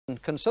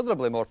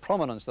considerably more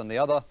prominence than the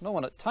other, no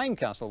one at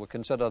Tynecastle would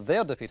consider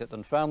their defeat at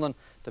Dunfermline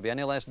to be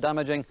any less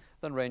damaging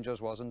than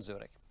Rangers was in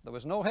Zurich. There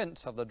was no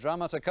hint of the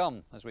drama to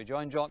come as we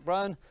join Jock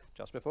Brown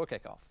just before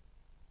kick-off.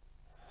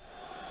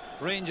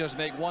 Rangers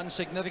make one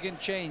significant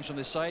change from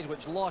the side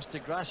which lost to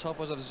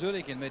Grasshoppers of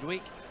Zurich in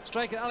midweek.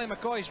 Striker Ali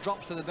McCoist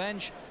drops to the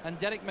bench and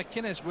Derek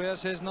McInnes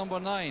wears his number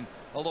 9,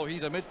 although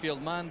he's a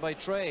midfield man by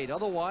trade.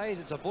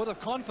 Otherwise, it's a vote of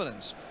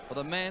confidence for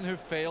the men who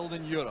failed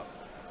in Europe.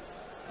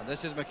 And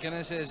this is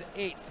McInnes'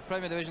 8th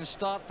Premier Division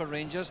start for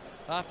Rangers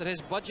after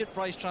his budget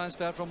price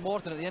transfer from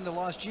Morton at the end of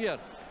last year.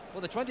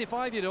 Well, the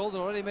 25-year-old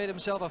had already made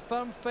himself a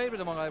firm favourite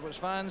among Ibrox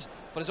fans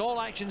for his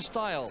all-action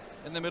style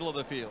in the middle of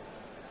the field.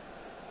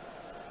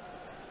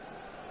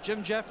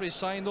 Jim Jeffries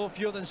signed no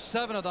fewer than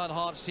 7 of that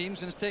Hearts team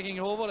since taking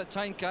over at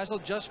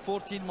Tynecastle just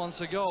 14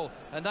 months ago,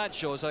 and that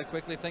shows how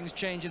quickly things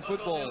change in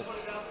football.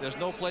 There's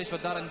no place for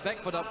Darren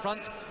Beckford up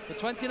front. The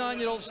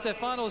 29-year-old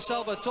Stefano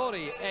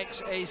Salvatore,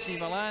 ex-AC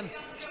Milan,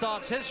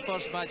 starts his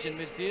first match in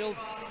midfield,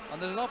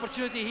 and there's an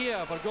opportunity here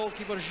for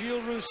goalkeeper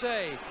Gilles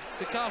Rousset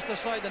to cast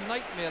aside the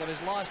nightmare of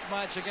his last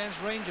match against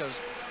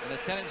Rangers in the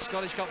Tennent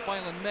Scottish Cup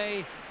final in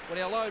May, when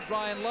he allowed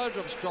Brian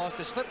Laudrup's cross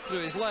to slip through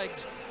his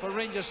legs for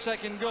Rangers'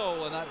 second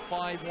goal in that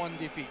 5-1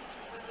 defeat.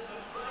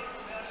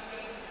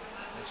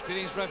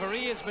 Experienced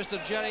referee is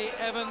Mr. Jerry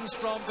Evans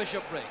from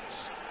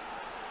Bishopbriggs.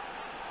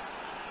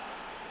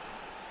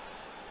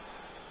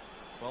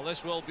 Well,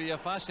 this will be a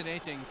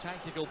fascinating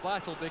tactical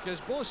battle because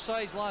both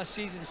sides last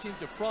season seemed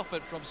to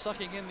profit from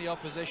sucking in the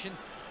opposition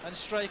and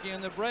striking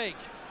on the break.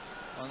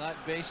 On that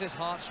basis,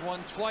 Hearts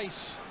won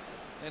twice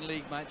in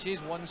league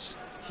matches, once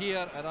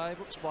here at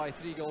Ibrox by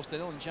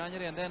 3-0 in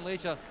January, and then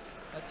later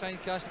at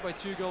Tynecastle by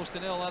 2-0.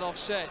 That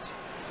offset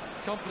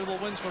comfortable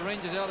wins for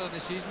Rangers earlier in the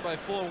season by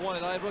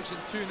 4-1 at Ibrox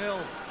and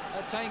 2-0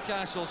 at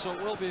Tynecastle. So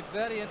it will be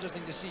very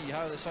interesting to see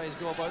how the sides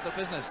go about their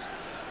business.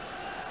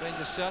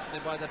 Rangers certainly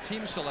by their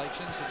team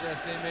selection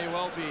suggest they may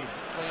well be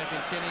playing a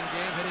containing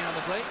game, hitting on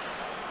the break.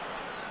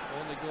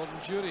 Only Gordon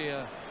Jury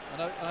an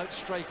out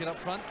striker up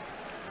front.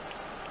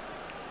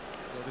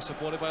 They'll be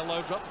supported by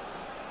Laudrup.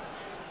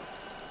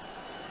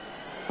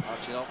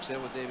 Archie Knox there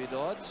with Davy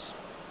Dodds.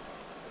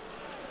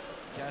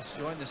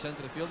 Gascoigne in the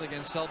centre of the field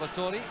against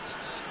Salvatore. And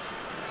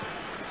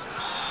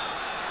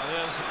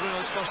there's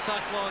Bruno's first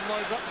tackle on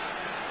Laudrup.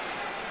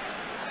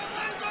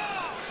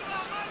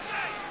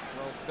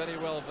 Well, very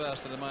well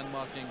versed in the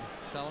man-marking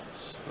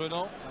talents,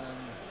 Bruno. And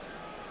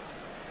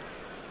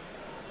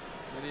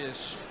there he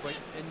is, straight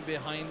in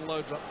behind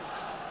Laudrup.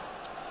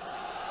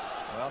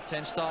 Well,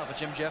 10 start for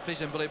Jim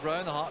Jeffries and Billy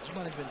Brown, the Hearts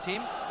management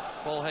team.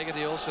 Paul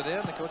Hegarty also there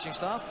in the coaching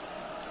staff.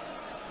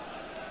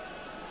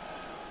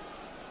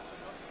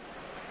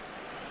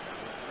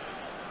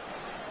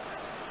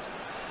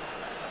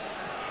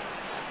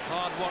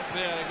 Hard work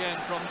there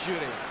again from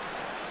Jury.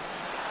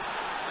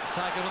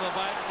 Tackle on the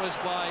back was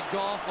by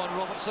Goff on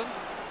Robertson.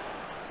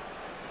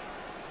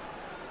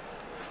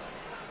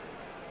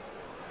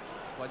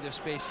 Plenty of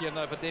space here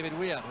now for David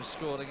Weir, who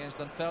scored against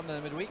Dunfermline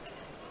in midweek.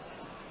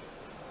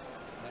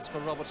 That's for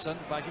Robertson.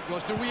 Back it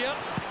goes to Weir.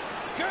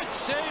 Good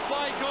save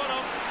by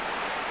Gorham.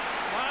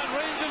 And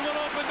Rangers were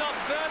opened up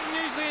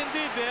very easily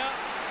indeed there.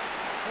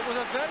 It was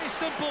a very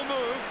simple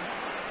move.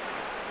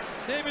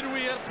 David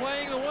Weir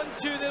playing the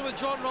 1-2 there with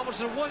John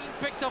Robertson, wasn't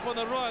picked up on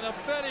the run. A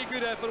very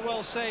good effort,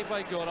 well saved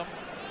by Gorham.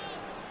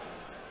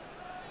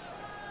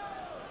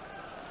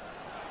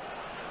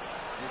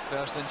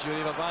 McPherson and Jury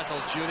have a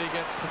battle. Jury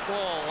gets the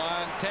ball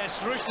and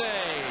Tess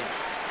Rousset.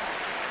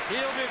 He'll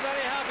be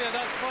very happy at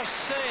that first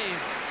save.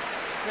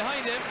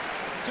 Behind him,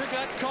 took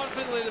that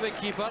confidently, the big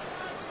keeper.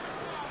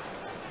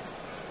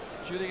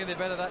 Jury getting the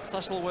better of that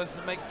tussle with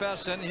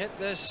McPherson. He hit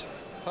this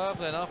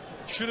powerfully enough.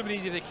 Should have been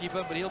easy for the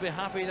keeper, but he'll be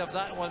happy to have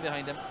that one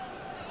behind him.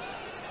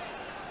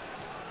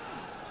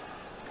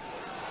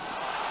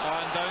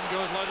 And down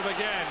goes Laudrup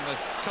again. The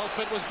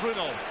culprit was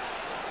Bruno.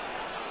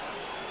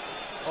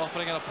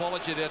 Offering an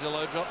apology there to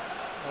Laudrup.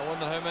 I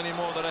wonder how many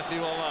more the referee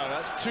will allow.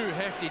 That's 2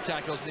 hefty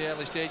tackles in the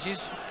early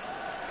stages.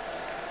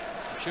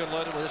 I'm sure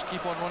Laudrup will just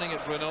keep on running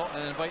at Bruno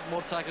and invite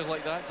more tackles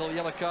like that until the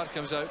yellow card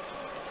comes out.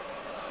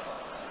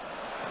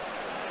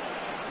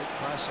 Good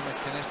pass from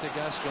McInnes to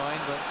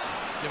Gascoigne, but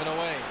it's given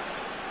away.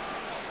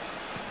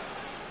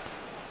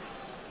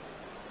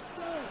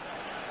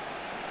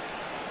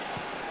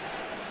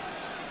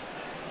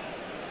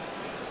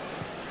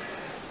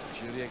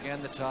 Jury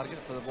again the target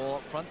for the ball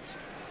up front.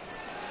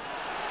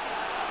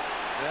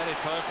 Very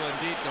powerful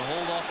indeed to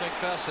hold off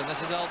McPherson.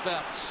 This is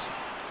Alberts.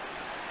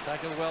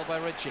 Tackled well by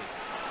Ritchie.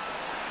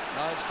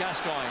 Now it's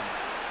Gascoigne.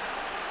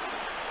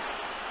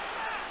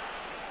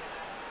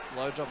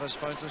 Laudrup has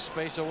found some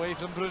space away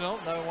from Bruno.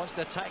 Now wants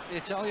to attack the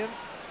Italian.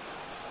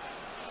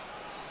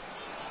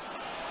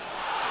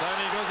 Down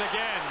he goes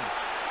again.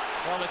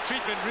 Well, the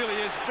treatment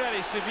really is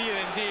very severe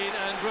indeed,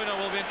 and Bruno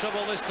will be in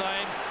trouble this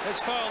time.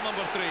 It's foul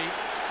number 3.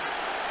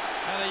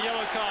 And a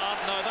yellow card.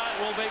 Now that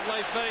will make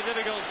life very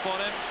difficult for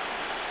him.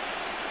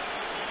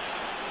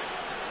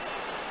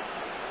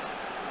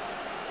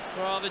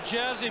 Well, the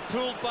jersey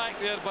pulled back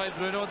there by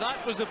Bruno.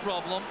 That was the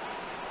problem.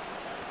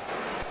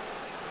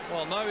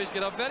 Well, now he's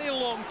got a very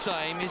long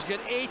time. He's got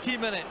 80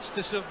 minutes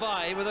to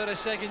survive without a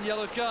second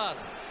yellow card.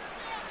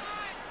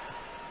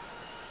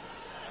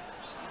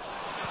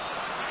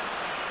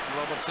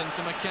 Robertson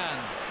to McCann.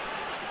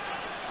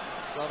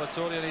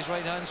 Salvatore on his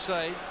right-hand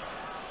side.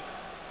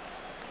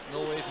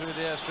 No way through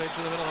there, straight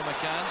through the middle of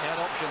McCann. He had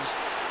options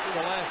to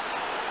the left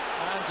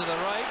and to the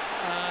right,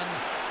 and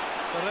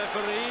the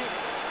referee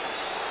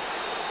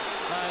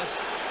has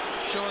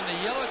shown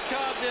the yellow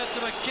card there to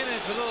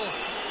McInnes. The little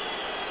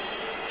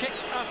kick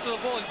after the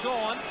ball had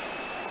gone,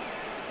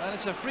 and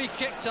it's a free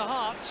kick to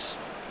Hearts.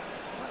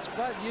 That's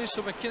bad news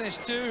for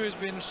McInnes too, who's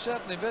been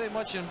certainly very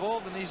much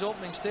involved in these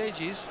opening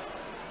stages.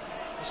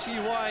 You see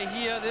why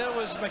here. There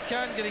was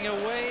McCann getting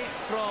away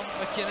from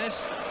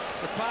McInnes.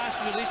 The pass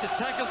was released, the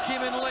tackle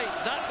came in late.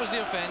 That was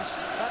the offence,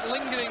 that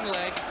lingering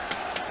leg.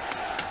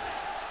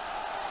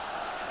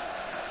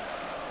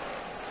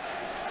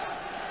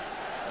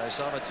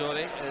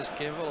 Salvatore is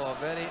capable of a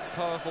very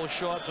powerful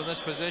shot from this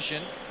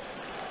position.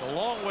 It's a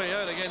long way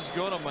out against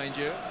Gorham, mind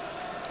you.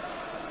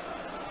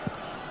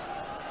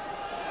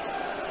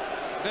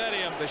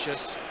 Very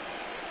ambitious.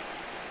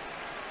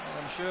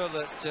 And I'm sure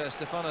that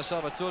Stefano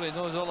Salvatore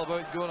knows all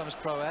about Gorham's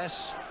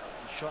prowess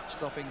in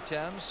shot-stopping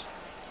terms.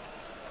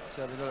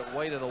 Certainly got it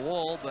wide of the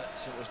wall,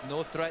 but it was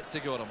no threat to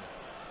Gorham.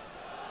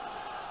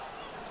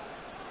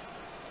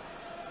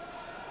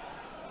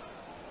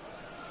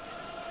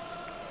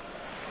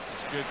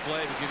 It's good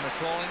play between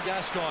McCall and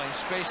Gascoigne.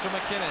 Space for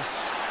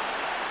McInnes.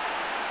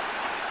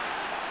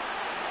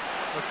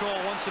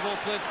 McCall wants the ball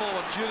played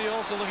forward. Jury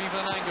also looking for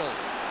an angle.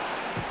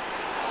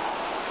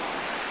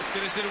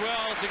 McInnes did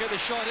well to get the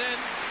shot in.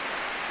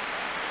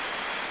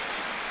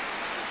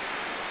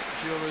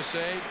 Gilles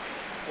Rousset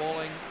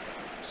falling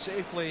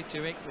safely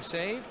to make the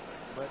save,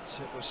 but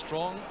it was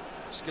strong,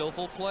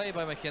 skillful play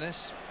by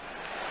McInnes.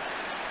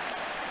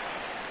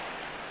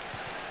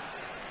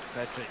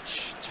 Petric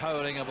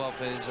towering above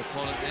his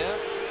opponent there.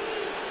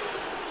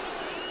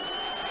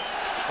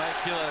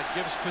 Bacula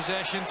gives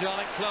possession to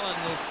Alec Cleland.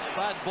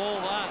 Bad ball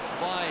that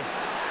by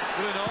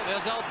Bruno.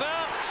 There's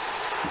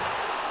Alberts.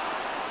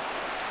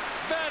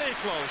 Very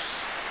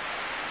close.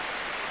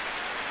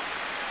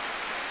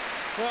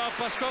 Well,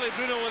 Pasquale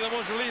Bruno with the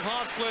most relief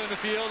Hearts player in the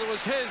field. It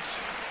was his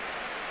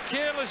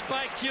careless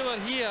back heeler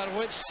here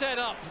which set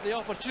up the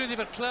opportunity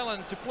for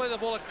Cleland to play the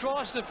ball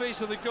across the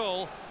face of the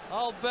goal.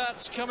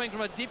 Alberts coming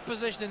from a deep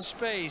position in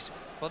space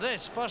for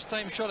this first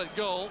time shot at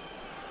goal,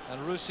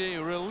 and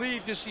Rousset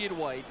relieved to see it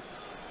wide.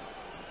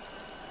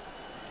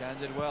 McCann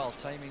did well,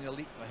 timing the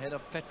leap ahead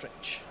of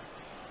Petric.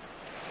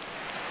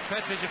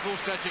 Petric a full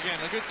stretch again.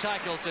 A good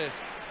tackle to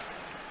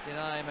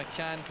deny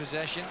McCann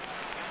possession.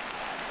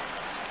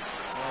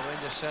 Well,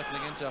 Rangers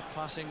settling into a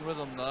passing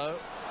rhythm now.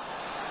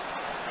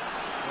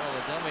 Well,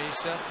 the dummy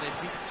certainly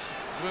beat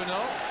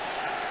Bruno.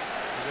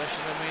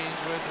 Possession remains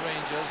with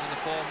Rangers in the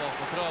form of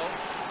a throw.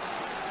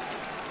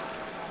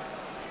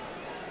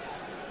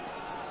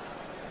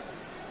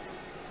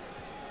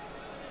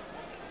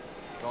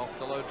 Off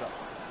the low drop.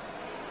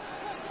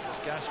 There's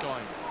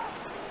Gascoigne.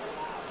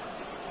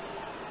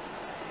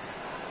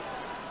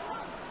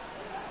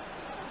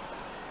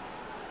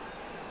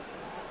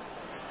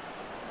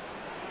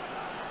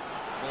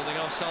 Holding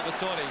off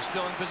Salvatore,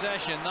 still in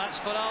possession. That's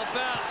for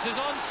Alberts. Is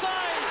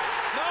onside.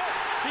 No,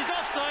 he's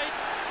offside.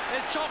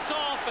 It's chopped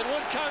off. It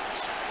won't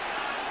count.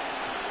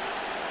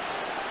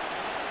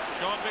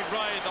 John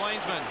McBride, the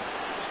linesman,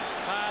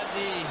 had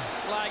the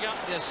flag up.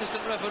 The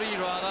assistant referee,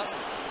 rather.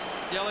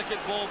 Delicate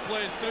ball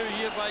played through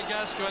here by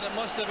Gascoigne. It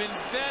must have been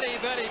very,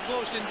 very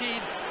close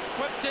indeed.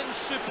 Whipped in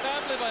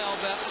superbly by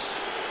Alberts.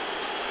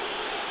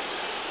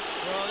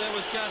 Well, there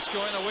was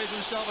Gascoigne away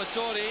from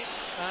Salvatore,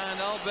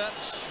 and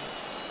Alberts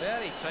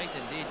very tight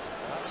indeed.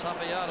 That's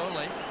half a yard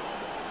only.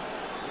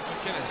 Here's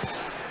McInnes.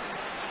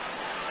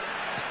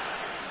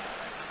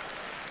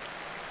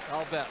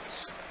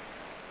 Alberts.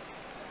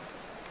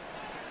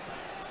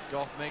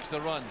 Goff makes the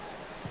run.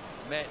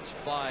 Met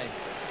by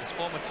his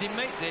former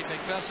teammate, Dave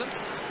McPherson.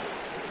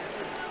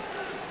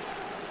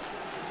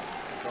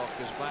 Goff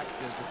goes back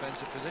to his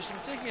defensive position,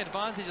 taking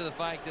advantage of the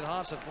fact that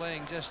Hearts are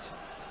playing just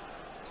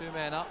two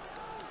men up,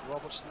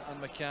 Robertson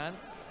and McCann.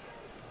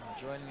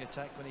 Joining the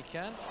attack when he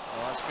can.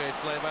 Oh, that's great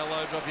play by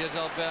Laudrup. Here's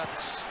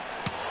Alberts.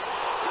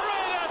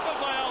 Great effort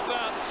by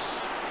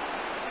Alberts.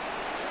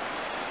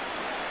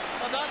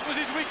 And that was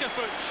his weaker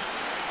foot.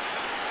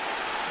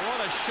 What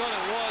a shot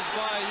it was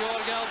by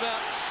Jorg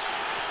Alberts.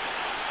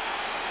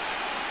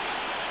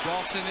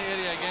 Goff's in the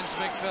area against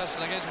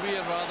McPherson, against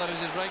Weir rather,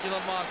 who's his regular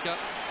marker.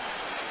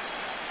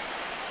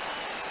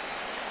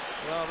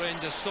 Well,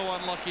 Rangers so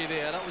unlucky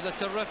there. That was a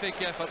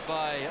terrific effort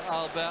by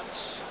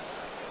Alberts.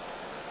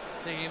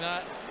 Taking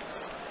that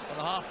on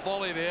the half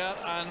volley there,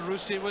 and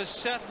Rousset was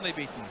certainly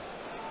beaten.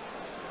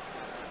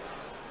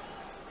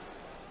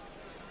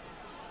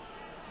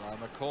 Now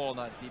McCall in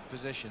that deep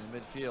position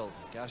in midfield.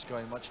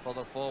 Gascoigne much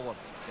further forward,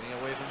 getting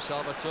away from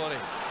Salvatore,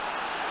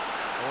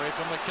 away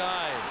from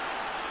Mackay,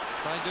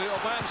 trying to do it all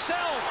by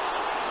himself.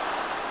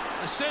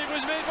 The save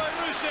was made by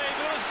Rousset.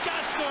 There was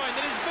Gascoigne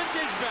at his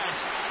vintage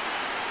best.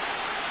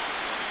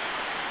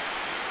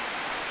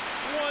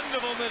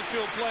 Wonderful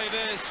midfield play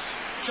this.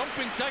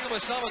 Jumping tackle by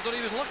Salvatore.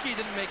 He was lucky he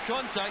didn't make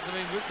contact. I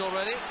mean, booked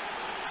already.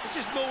 There's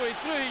just no way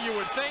through, you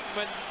would think,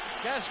 but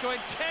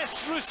Gascoigne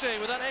tests Rousset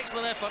with that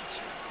excellent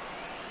effort.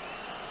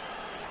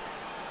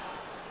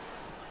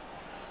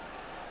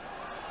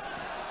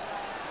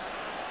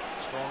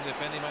 Strong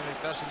defending by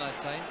McPherson that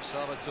time.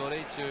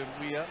 Salvatore to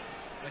Weir.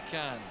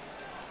 McCann.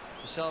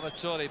 To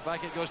Salvatore.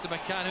 Back it goes to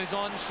McCann, who's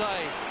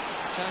onside.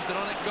 Chance to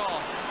run it,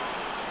 Goff.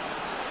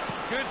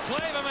 Good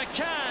play by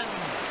McCann.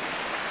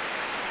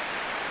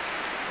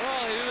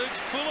 Well, he looks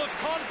full of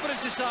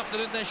confidence this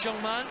afternoon, this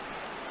young man.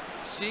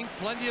 Seeing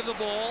plenty of the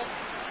ball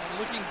and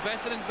looking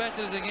better and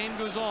better as the game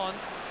goes on.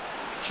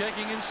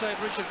 Checking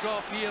inside Richard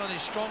Goff here on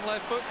his strong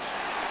left foot.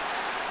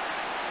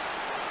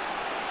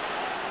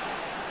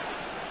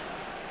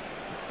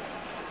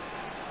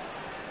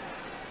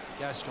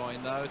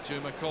 Gascoigne now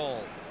to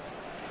McCall.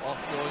 Off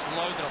goes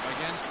Laudrup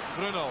against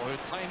Bruno, who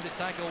timed the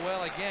tackle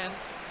well again.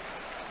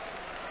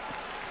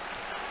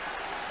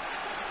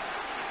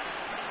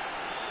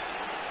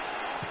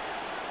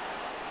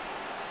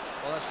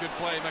 Well, that's good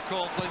play.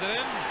 McCall played it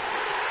in.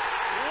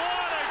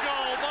 What a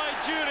goal by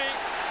Jury.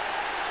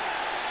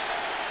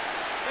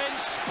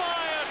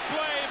 Inspired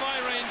play by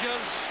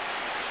Rangers.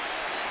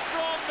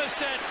 From the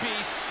set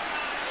piece.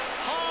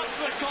 Hearts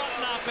were caught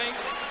napping.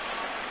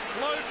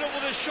 Laudrup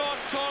with a short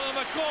corner.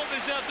 McCall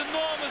deserves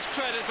enormous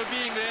credit for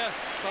being there.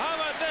 But how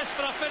about this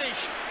for a finish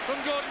from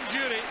Gordon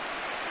Jury?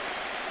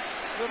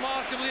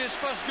 Remarkably, his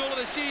first goal of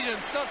the season.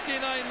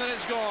 39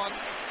 minutes gone.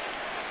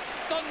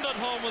 Thundered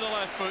home with the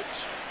left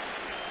foot.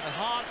 And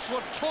Hearts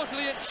were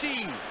totally at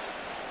sea.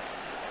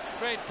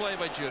 Great play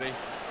by Jury.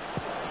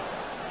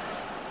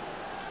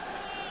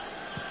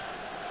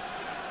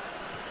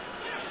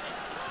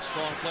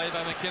 Strong play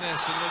by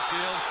McInnes in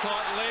midfield.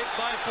 Caught late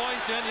by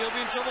Poynton. He'll be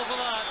in trouble for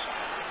that.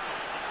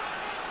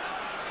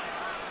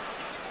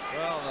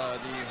 Well,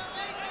 the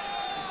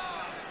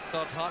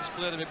third Hearts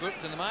player to be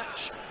booked in the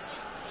match.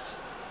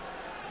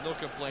 No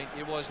complaint.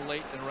 He was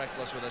late and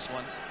reckless with this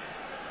one.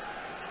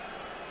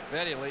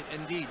 Very late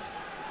indeed.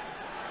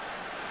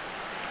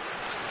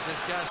 This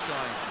is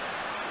Gascoigne.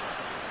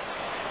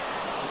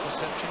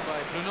 Interception by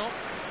Bruno.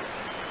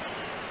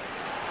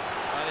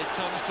 And he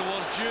turns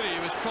towards Jury. He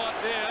was caught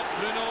there.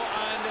 Bruno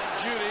and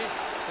Jury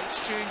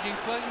exchanging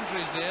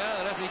pleasantries there.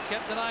 The referee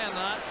kept an eye on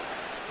that.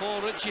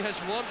 Paul Ritchie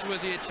has words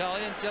with the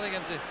Italian, telling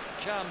him to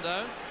calm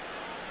down.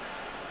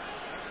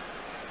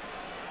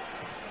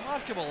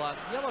 Remarkable that.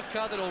 Yellow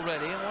carded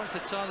already and wants to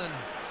turn and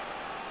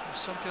have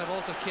some kind of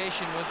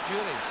altercation with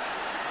Jury.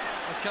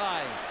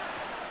 Mackay.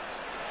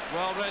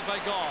 Well read by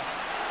Goff.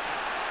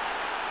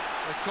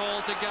 The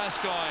call to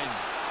Gascoigne.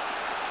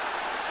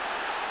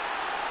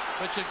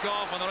 Richard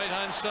Goff on the right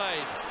hand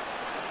side.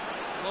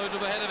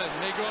 Laudrup ahead of him.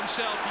 May go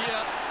himself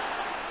here.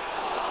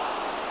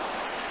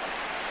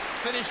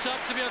 Finished up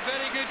to be a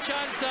very good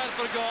chance that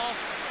for Goff.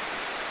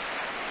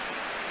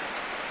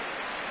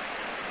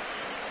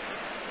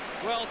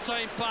 Well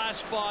timed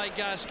pass by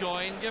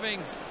Gascoigne,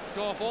 giving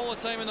Goff all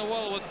the time in the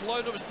world with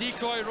Laudrup's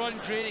decoy run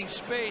creating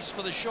space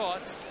for the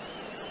shot.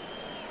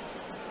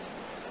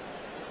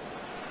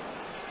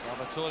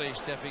 Salvatore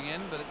stepping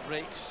in, but it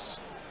breaks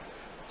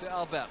to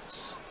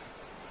Alberts.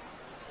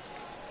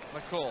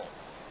 McCall.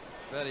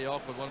 Very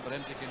awkward one for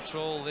him to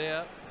control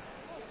there.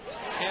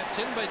 Kept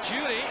in by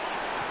Jury.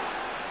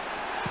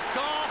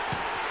 Goff.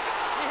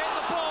 He hit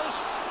the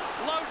post.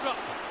 Laudrup.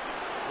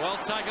 Well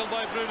tackled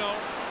by Bruno.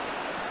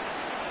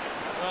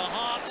 Well,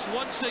 Hearts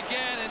once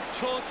again in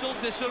total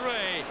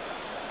disarray.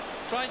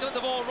 Trying to let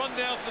the ball run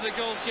down for the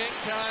goal kick,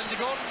 and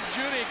Gordon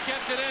Jury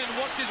kept it in,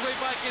 worked his way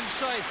back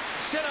inside,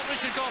 set up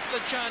Richard Goff for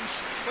the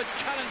chance, but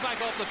cannon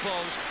back off the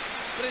post.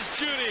 But it's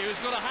Jury who's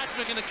got a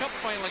hat-trick in the cup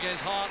final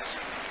against Hearts,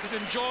 who's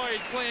enjoyed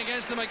playing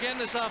against them again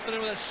this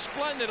afternoon with a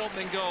splendid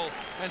opening goal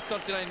in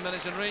 39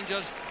 minutes. And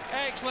Rangers,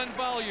 excellent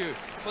value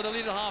for the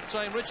lead at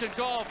half-time. Richard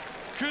Goff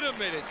could have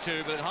made it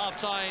 2, but at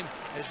half-time,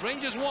 it's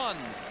Rangers 1,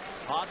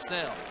 Hearts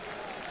 0.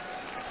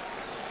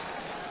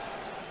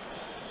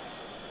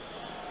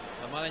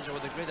 The manager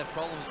with the greater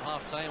problems at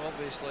half-time,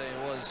 obviously,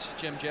 was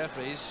Jim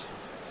Jeffries.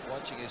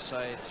 Watching his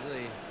side,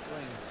 really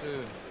going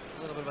through a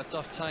little bit of a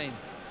tough time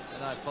in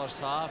that first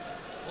half.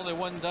 Only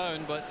one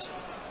down, but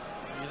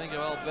when you think of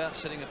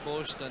Alberts hitting the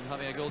post and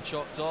having a goal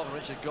chopped off, and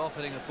Richard Goff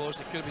hitting the post,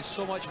 it could have been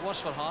so much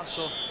worse for Hearts.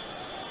 So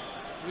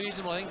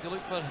reasonable, I think, to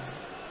look for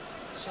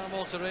some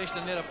alteration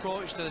in their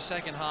approach to the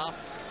second half.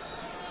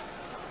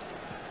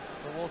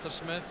 For Walter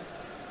Smith,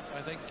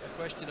 I think a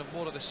question of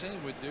more of the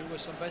same would do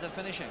with some better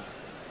finishing.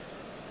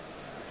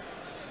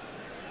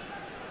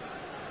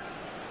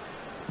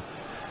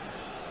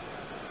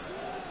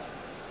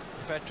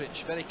 Petric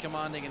very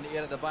commanding in the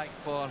air at the back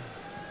for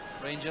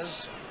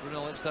Rangers.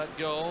 Bruno lets that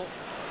go,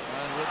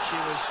 and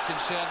Ritchie was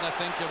concerned, I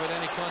think, about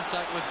any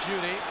contact with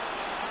Jury.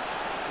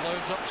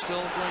 Laudrup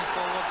still going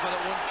forward, but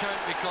it won't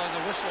count because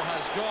the whistle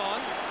has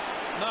gone.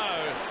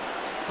 Now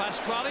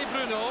Pasquale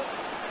Bruno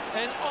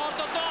is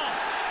ordered off.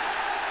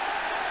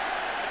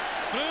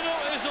 Bruno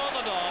is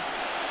ordered off.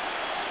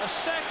 A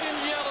second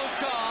yellow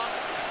card.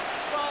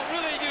 Well,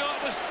 really, you know,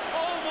 it was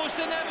almost almost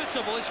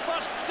inevitable. His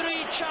first 3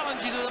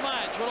 challenges of the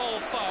match were all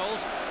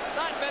fouls.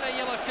 That meant a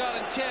yellow card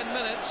in 10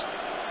 minutes.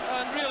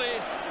 And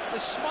really, the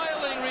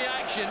smiling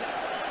reaction,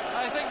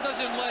 I think, does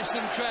him less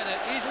than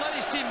credit. He's let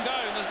his team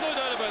down, there's no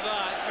doubt about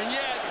that. And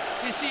yet,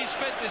 he sees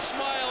fit to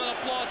smile and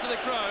applaud to the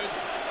crowd.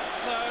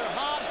 Now,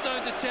 Hearts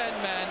down to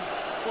 10 men.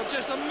 We're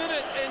just a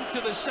minute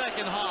into the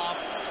second half.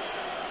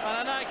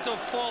 And an act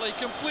of folly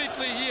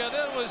completely here.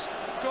 There was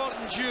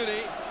Gordon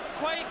Durie,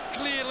 quite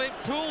clearly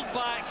pulled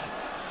back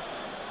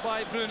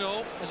by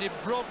Bruno as he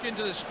broke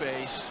into the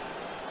space.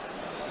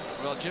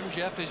 Well, Jim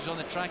Jeffries is on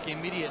the track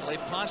immediately,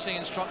 passing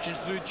instructions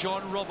through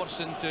John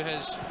Robertson to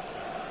his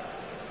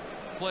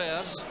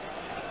players.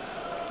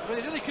 But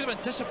he really could have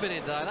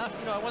anticipated that.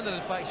 I wonder,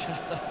 in fact,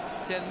 after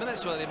 10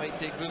 minutes whether they might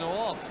take Bruno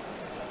off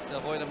to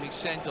avoid him being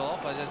sent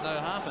off, as has now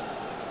happened.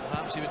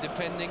 Perhaps he was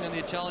depending on the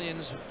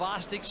Italians'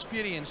 vast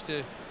experience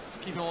to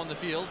keep him on the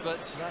field,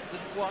 but that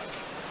didn't work.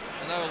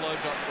 And now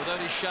Laudrup without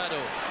his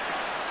shadow.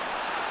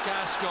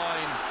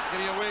 Gascoigne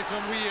getting away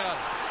from Weir.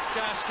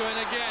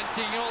 Gascoigne again,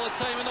 taking all the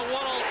time in the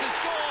world to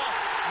score.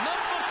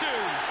 Number 2.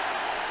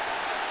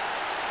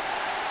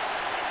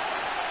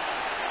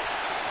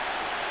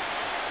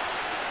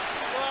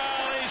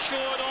 Well, he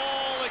showed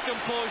all the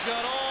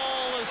composure,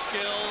 all the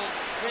skill,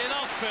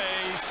 enough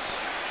pace,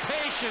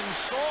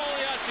 patience, all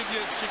the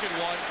attributes you could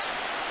want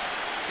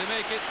to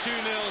make it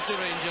 2-0 to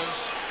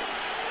Rangers.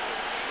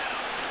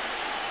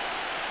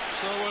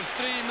 So we're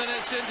 3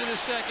 minutes into the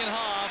second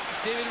half.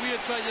 David Weir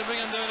tried to bring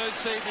him down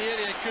outside the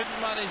area, couldn't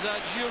manage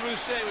that. Gilles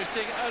Rousset was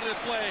taken out of the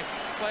play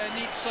by a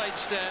neat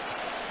sidestep,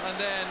 and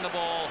then the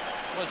ball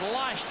was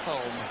lashed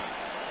home.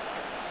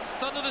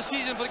 Third of the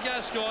season for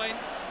Gascoigne.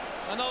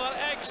 Another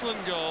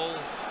excellent goal.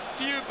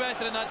 Few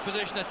better in that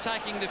position,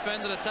 attacking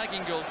defender,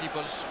 attacking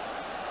goalkeepers.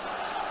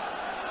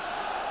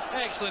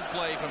 Excellent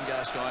play from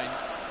Gascoigne.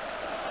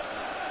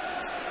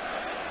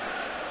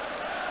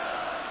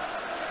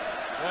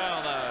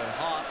 Well, now,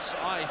 Hearts,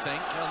 I think,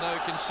 are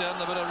now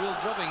concerned about a real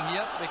drubbing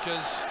here,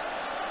 because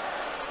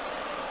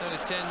down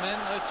to 10 men,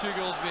 now 2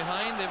 goals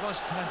behind. They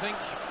must, I think,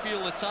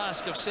 feel the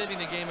task of saving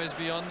the game is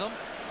beyond them,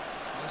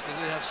 unless they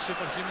really have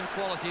superhuman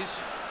qualities.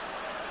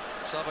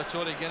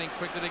 Salvatore getting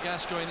quickly to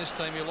Gascoigne this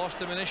time. He lost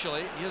him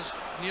initially. Here's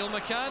Neil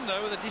McCann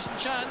now with a decent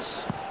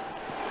chance.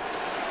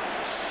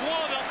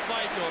 Swallowed up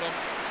by Gorham.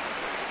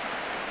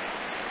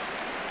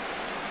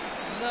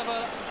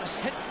 Never a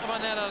hit of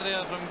an error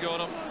there from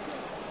Gorham.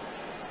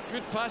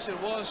 Good pass it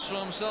was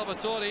from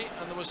Salvatore,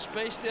 and there was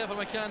space there for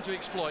McCann to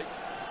exploit.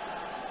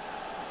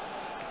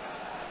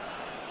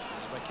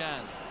 There's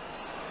McCann.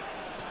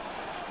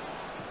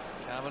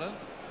 Cameron.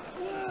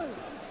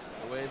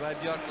 Away by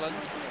Björklund.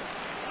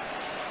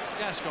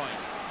 Gascoigne.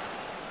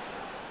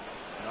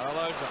 Now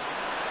Laudrup.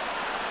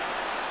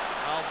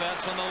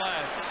 Albertz on the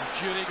left.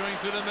 Durie going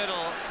through the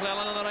middle.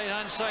 Cleland on the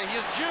right-hand side.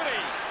 Here's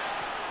Durie.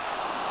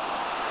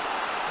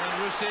 And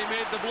Rousset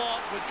made the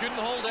block, but couldn't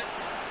hold it.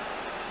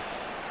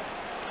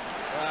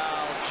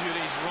 Well,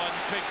 Jurie's run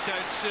picked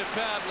out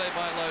superbly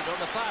by Laudrup.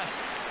 The pass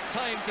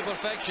timed to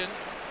perfection.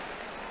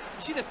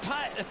 You see the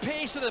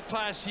pace of the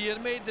pass here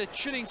made the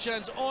shooting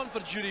chance on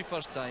for Durie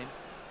first time.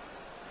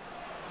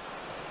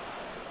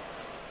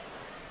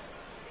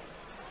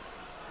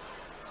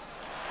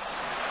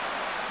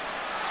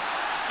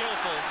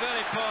 Skillful,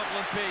 very powerful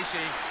and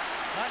pacey.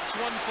 That's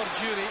one for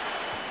Durie.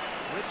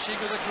 Ritchie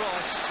goes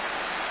across.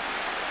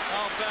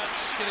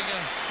 Albertz getting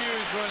a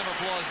huge round of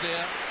applause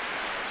there.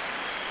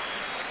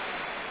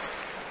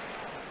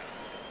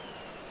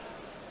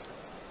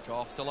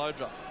 Off to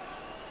Laudrup.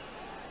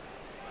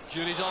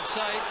 Jurie's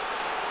offside.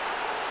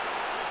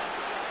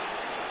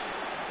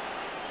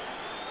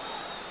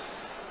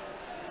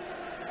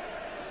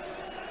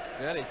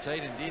 Very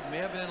tight indeed. May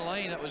have been in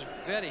line. That was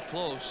very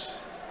close.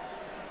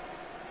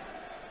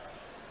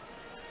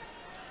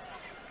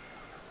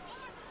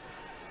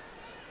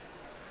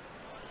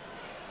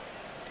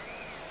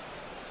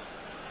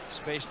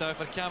 Space now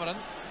for Cameron.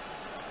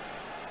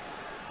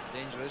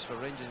 Dangerous for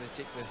Rangers to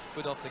take the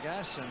foot off the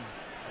gas and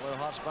allow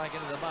Hearts back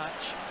into the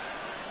match.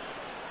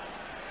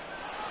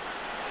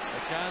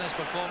 McCann has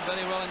performed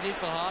very well indeed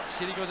for Hearts.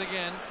 Here he goes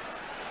again.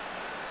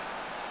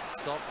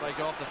 Stopped by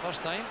Gough the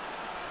first time.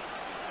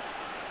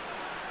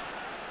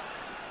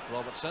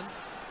 Robertson.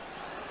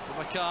 For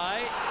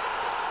Mackay.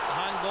 A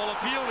handball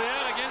appeal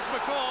there against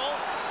McCall.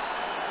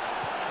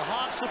 The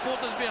Hearts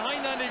supporters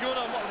behind Andy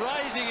Gorham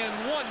rising in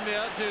one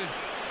there to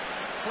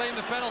claim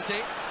the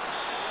penalty.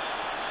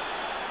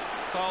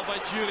 Foul by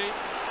Durie.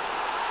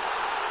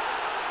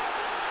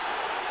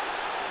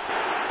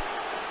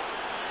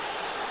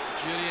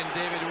 Durie and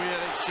David Weir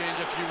exchange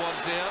a few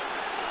words there.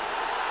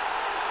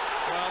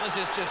 Well, this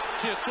is just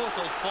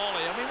total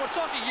folly. I mean, we're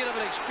talking here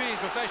about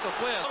experienced professional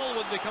players. All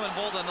would become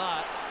involved in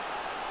that.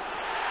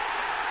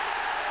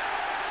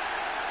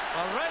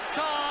 A red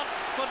card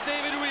for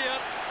David Weir.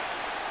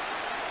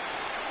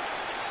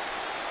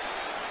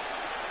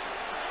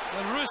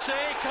 And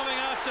Rousset coming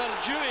after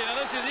Durie. Now,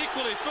 this is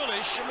equally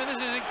foolish. I mean,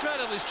 this is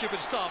incredibly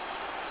stupid stuff.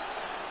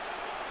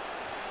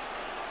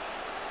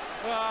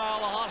 Well,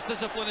 the Hearts'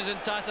 discipline is in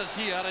tatters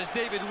here as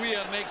David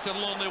Weir makes the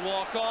lonely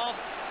walk off.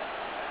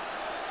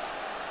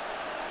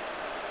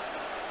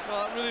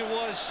 Well, it really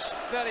was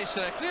very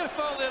sad. Clear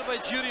foul there by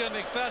Jury on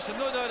McPherson,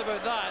 no doubt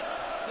about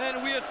that.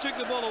 Then Weir took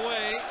the ball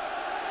away.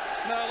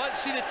 Now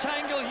let's see the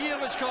tangle here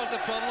which caused the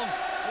problem.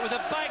 It was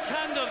a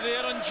backhander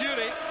there on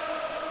Jury.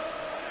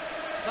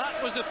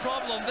 That was the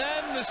problem.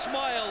 Then the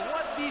smile.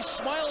 What these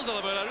smiles are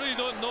about, I really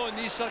don't know in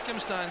these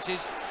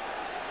circumstances.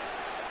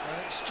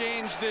 An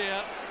exchange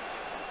there.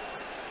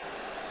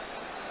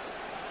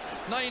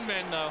 9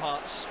 men now,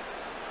 Hearts.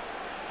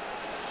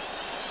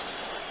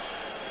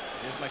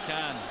 Here's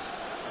McCann.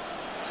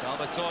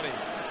 Salvatore.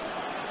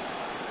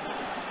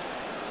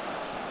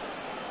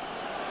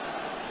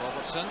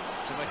 Robertson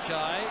to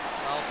Mackay.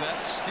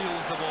 Albert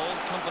steals the ball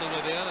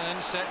comfortably there and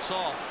then sets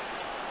off.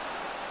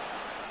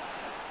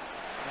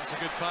 That's a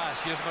good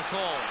pass. Here's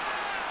McCall.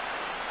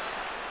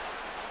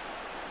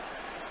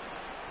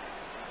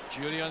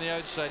 Jury on the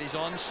outside. He's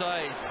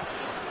onside.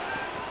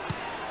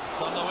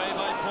 Turned away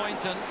by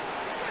Poynton.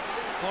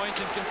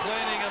 Poynton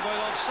complaining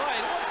about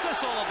offside. What's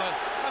this all about?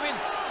 I mean,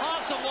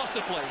 Hearts have lost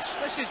the place.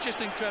 This is just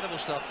incredible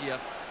stuff here.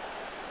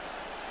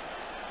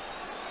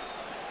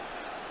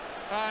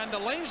 And the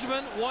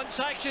linesman wants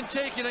action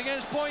taken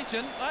against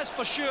Poynton. That's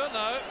for sure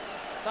now.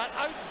 That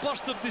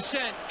outburst of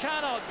dissent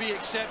cannot be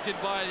accepted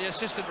by the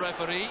assistant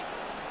referee.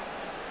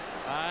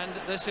 And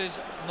this is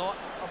not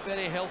a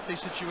very healthy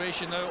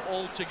situation now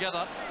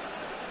altogether.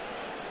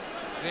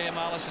 Graham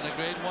Allison, a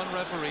grade 1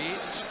 referee,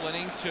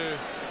 explaining to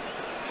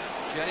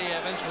Jerry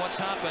Evans what's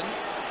happened,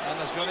 and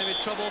there's going to be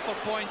trouble for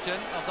Poynton.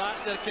 Of that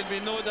there can be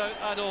no doubt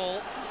at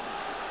all.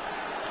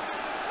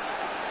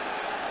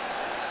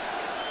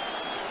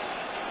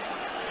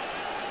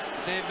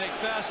 Dave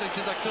McPherson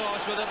comes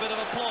across with a bit of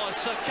applause,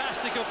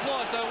 sarcastic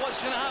applause. Now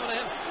what's going to happen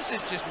to him? This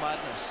is just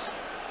madness.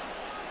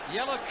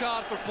 Yellow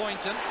card for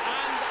Poynton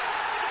and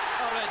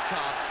a red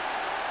card.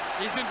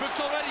 He's been booked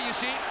already, you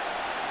see.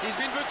 He's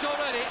been booked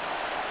already.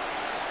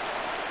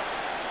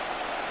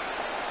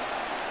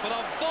 But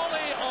a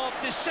volley of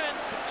dissent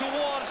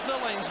towards the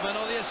linesman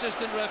or the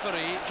assistant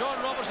referee.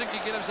 John Robertson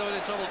could get himself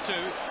into trouble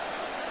too.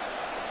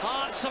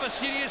 Hearts have a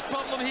serious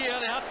problem here.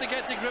 They have to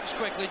get to grips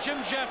quickly.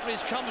 Jim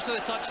Jeffries comes to the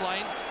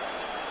touchline.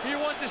 He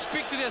wants to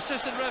speak to the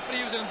assistant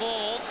referee who's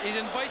involved. He's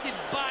invited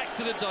back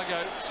to the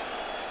dugout.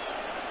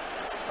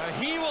 Now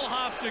he will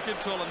have to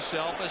control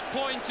himself as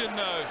Poynton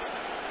now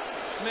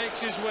makes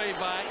his way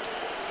back.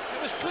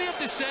 It was clear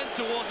dissent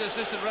towards the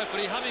assistant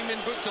referee, having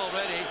been booked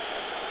already.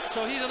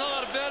 So he's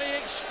another very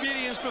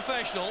experienced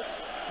professional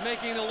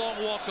making the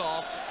long walk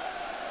off.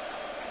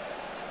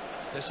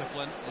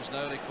 Discipline is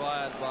now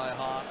required by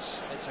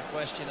Hearts. It's a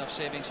question of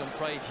saving some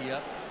pride here.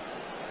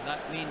 And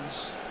that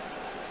means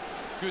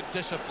good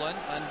discipline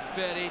and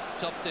very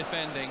tough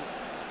defending.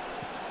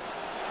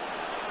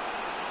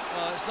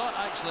 Well, it's not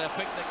actually a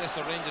picnic this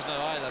for Rangers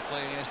now either,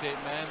 playing against 8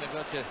 men. They've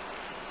got to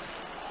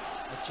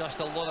adjust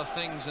a lot of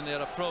things in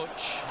their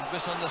approach.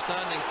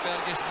 Misunderstanding.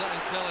 Ferguson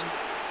and Clellan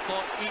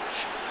thought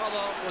each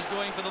other was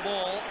going for the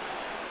ball.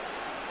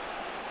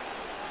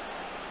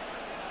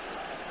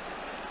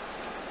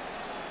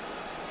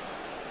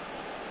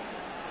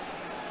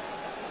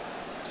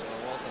 So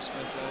Walter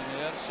Smith down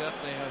there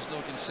certainly has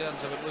no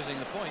concerns about losing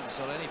the points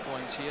or any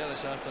points here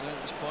this afternoon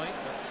at this point.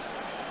 But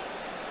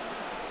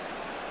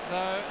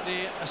now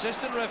the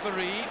assistant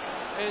referee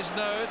is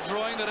now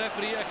drawing the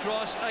referee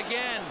across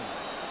again.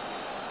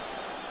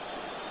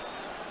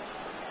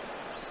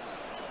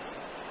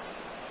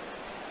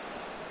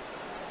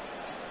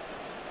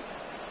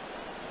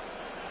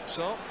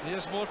 So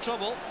here's more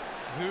trouble.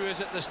 Who is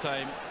it this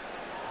time?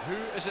 Who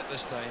is it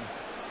this time?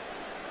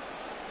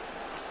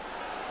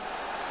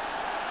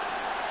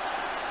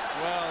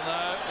 Well,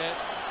 now it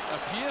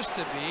appears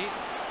to be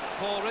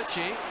Paul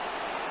Ritchie.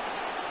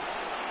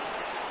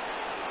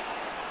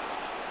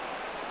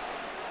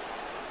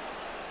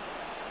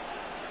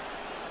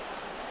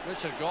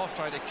 Richard Gough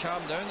tried to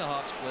calm down the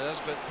Hearts players,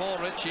 but Paul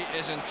Ritchie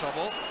is in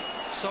trouble.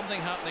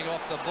 Something happening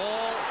off the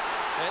ball.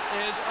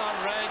 It is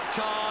a red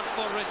card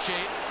for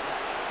Ritchie.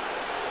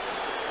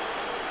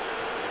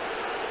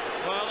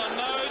 Well, they're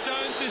now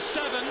down to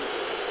 7.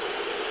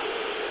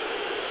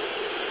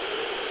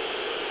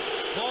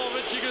 Paul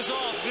Ritchie goes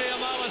off.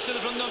 Graham Allison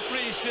from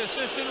Dumfries, the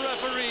assistant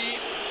referee,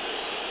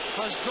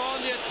 has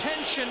drawn the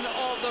attention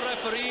of the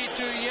referee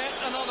to yet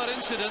another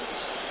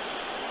incident.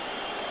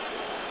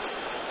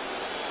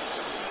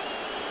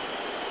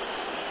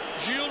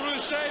 Gilles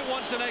Rousset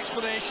wants an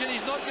explanation.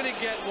 He's not going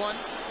to get one.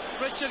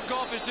 Richard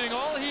Gough is doing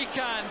all he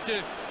can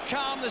to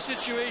calm the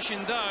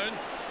situation down.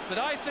 But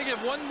I think if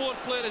one more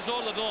player is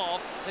ordered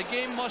off, the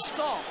game must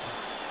stop.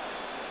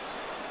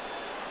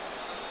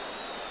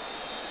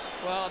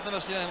 Well, I've never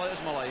seen anything like this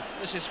in my life.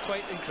 This is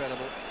quite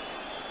incredible.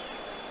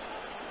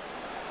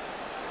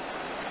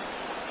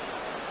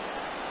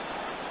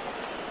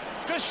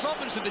 Chris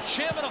Robinson, the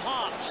chairman of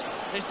Hearts,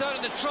 is down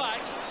in the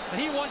track,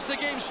 and he wants the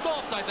game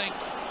stopped, I think.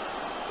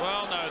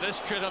 Well, now, this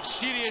could have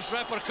serious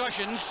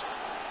repercussions.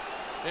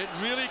 It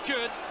really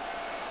could.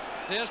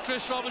 There's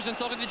Chris Robinson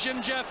talking to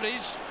Jim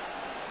Jeffries.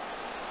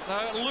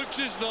 Now it looks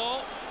as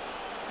though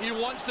he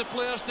wants the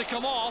players to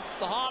come off,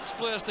 the Hearts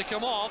players to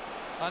come off,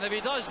 and if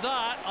he does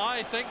that,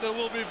 I think there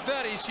will be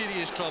very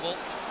serious trouble.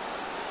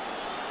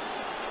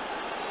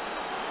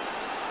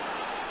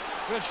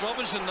 Chris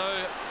Robinson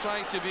now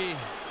trying to be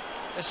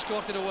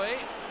escorted away.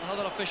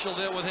 Another official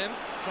there with him,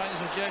 trying to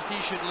suggest he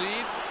should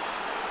leave.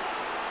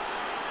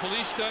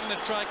 Police down the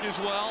track as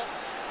well.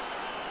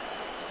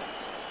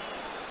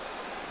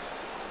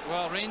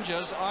 Well,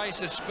 Rangers, I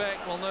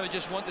suspect, will now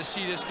just want to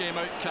see this game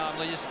out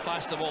calmly, just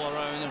pass the ball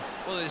around, and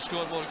whether they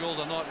score more goals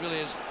or not really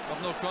is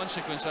of no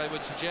consequence, I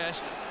would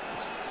suggest.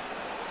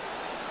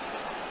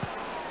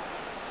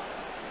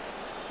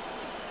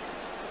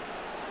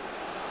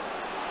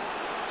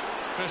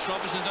 Chris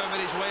Robinson now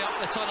made his way up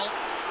the tunnel.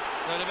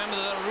 Now remember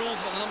there are rules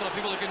about the number of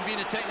people who can be in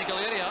the technical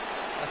area,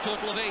 a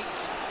total of 8.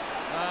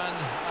 And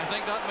I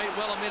think that might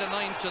well have made a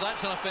 9, so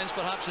that's an offence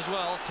perhaps as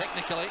well,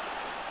 technically.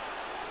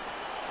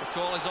 The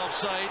call is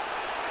offside.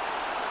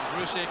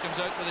 Bruce comes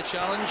out with a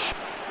challenge.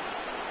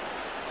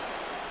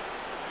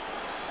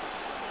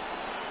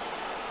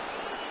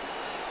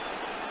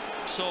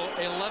 So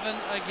 11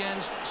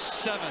 against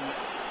 7.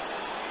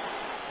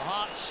 The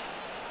Hearts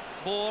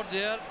board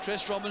there.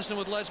 Chris Robinson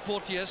with Les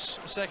Porteous,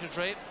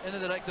 secretary, in the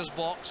director's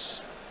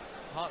box.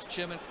 Hearts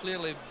chairman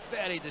clearly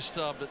very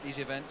disturbed at these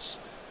events.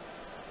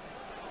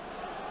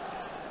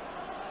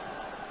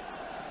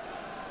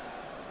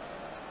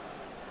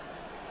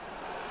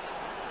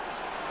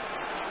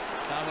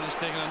 Cameron is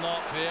taking a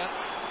knock here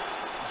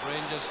as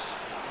Rangers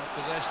have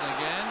possession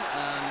again,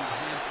 and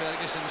Ian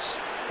Ferguson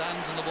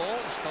stands on the ball,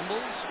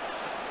 stumbles.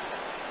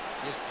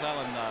 Here's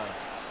Clellan now.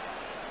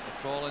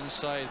 The call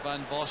inside,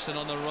 Van Vossen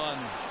on the run.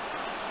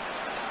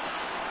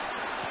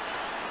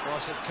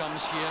 Across it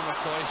comes here,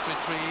 McCoist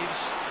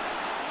retrieves.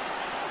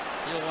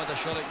 He'll want a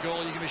shot at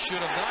goal, you can be sure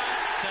of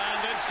that.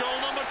 And it's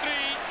goal number 3.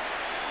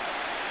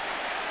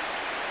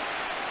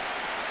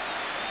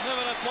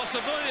 Never a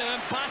possibility of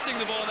him passing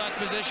the ball in that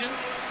position.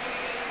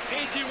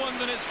 81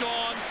 minutes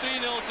gone,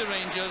 3-0 to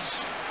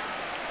Rangers.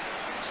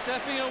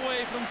 Stepping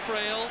away from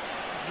Frail,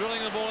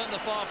 drilling the ball at the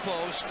far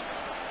post.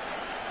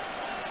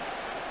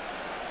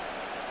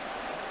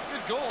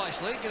 Good goal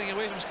actually, getting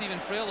away from Stephen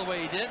Frail the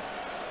way he did.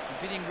 And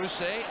beating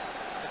Rousset,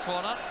 the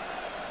corner.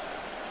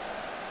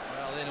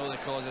 Well, they know the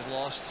cause is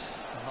lost.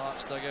 The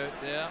Hearts dugout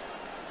there.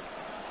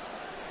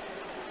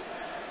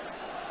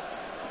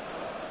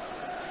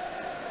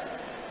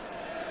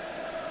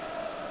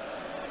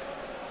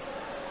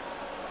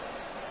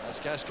 That's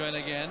Gascoigne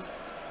again.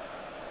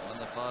 On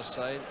the far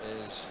side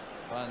is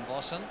Van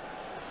Vossen.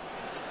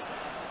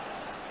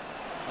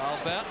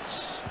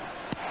 Alberts.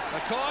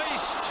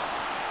 McCoist.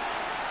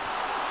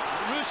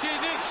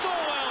 Rousset did so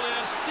well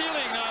there,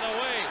 stealing that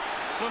away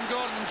from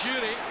Gordon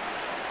Jury.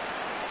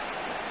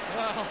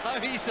 Well, how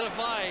he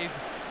survived,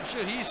 I'm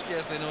sure he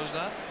scarcely knows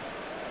that.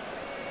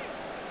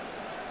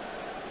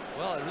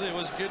 Well, it really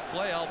was good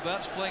play.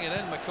 Alberts playing it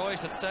in.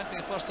 McCoist attempting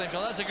the first time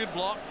shot. That's a good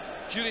block.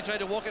 Jury tried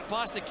to walk it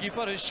past the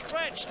keeper, who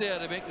stretched there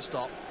to make the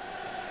stop.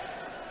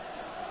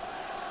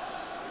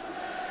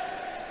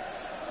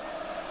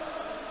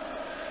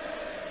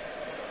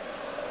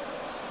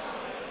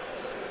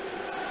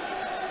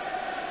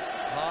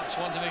 Hearts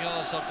want to make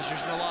another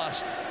substitution, the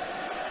last.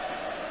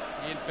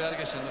 Ian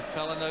Ferguson with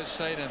Pelland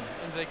outside him.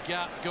 Into the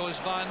gap goes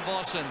Van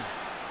Vossen.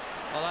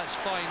 Well, that's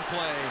fine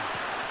play.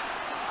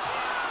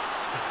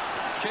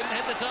 Couldn't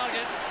hit the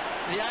target.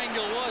 The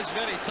angle was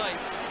very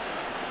tight.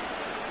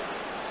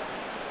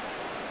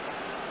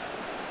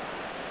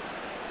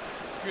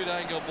 Good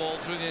angle ball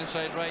through the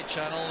inside right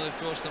channel, and of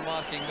course the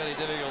marking very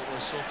difficult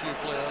with so few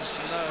players.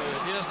 Now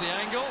here's the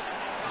angle.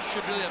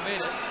 Should really have made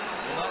it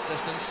from that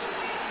distance.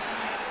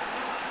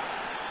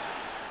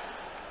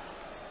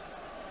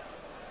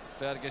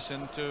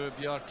 Ferguson to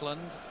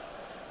Björklund.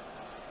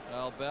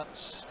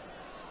 Alberts.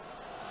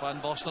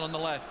 Van Vossen on the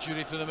left.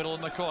 Jury through the middle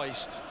of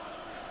McCoist.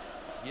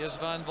 Here's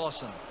Van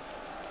Vossen.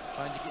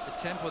 Trying to keep the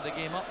tempo of the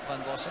game up,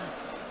 Van Vossen.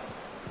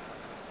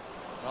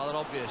 Rather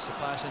obvious, the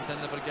pass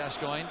intended for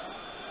Gascoigne.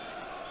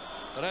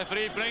 The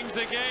referee brings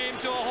the game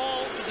to a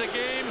halt. It's a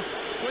game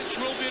which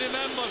will be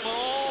remembered for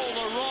all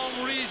the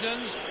wrong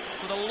reasons,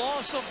 for the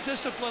loss of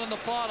discipline on the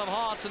part of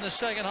Hearts in the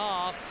second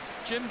half.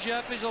 Jim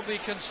Jeffries will be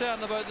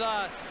concerned about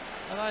that.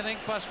 And I think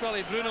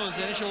Pasquale Bruno's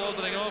initial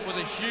ordering off was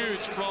a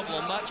huge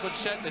problem. That's what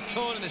set the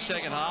tone in the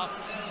second half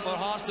for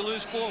Hearts to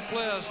lose 4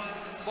 players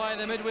by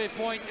the midway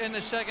point in the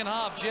second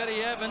half.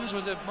 Jerry Evans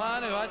was the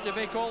man who had to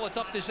make all the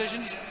tough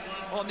decisions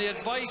on the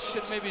advice,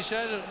 it may be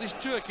said, at least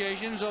 2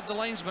 occasions of the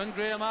linesman,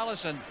 Graham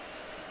Allison.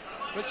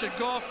 Richard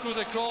Gough goes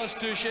across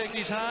to shake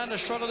his hand, a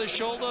shrug of the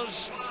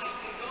shoulders,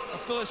 a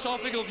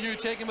philosophical view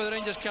taken by the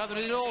Rangers captain.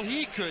 He did all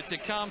he could to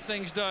calm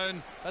things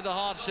down at the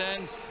Hearts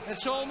end.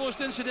 It's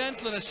almost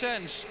incidental in a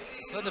sense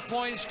that the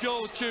points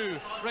go to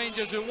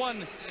Rangers, who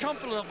won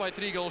comfortably by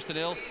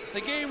 3-0.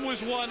 The game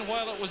was won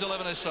while it was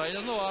 11 aside.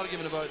 There's no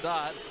argument about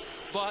that.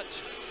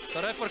 But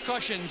the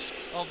repercussions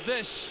of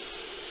this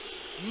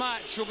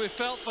match will be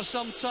felt for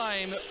some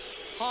time.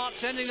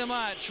 Hearts ending the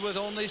match with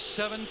only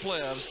 7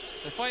 players.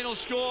 The final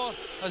score,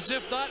 as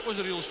if that was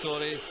a real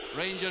story,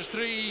 Rangers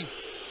 3,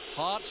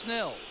 Hearts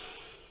 0.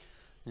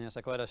 Yes,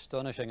 a quite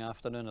astonishing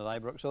afternoon at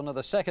Ibrox. Only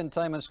the second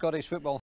time in Scottish football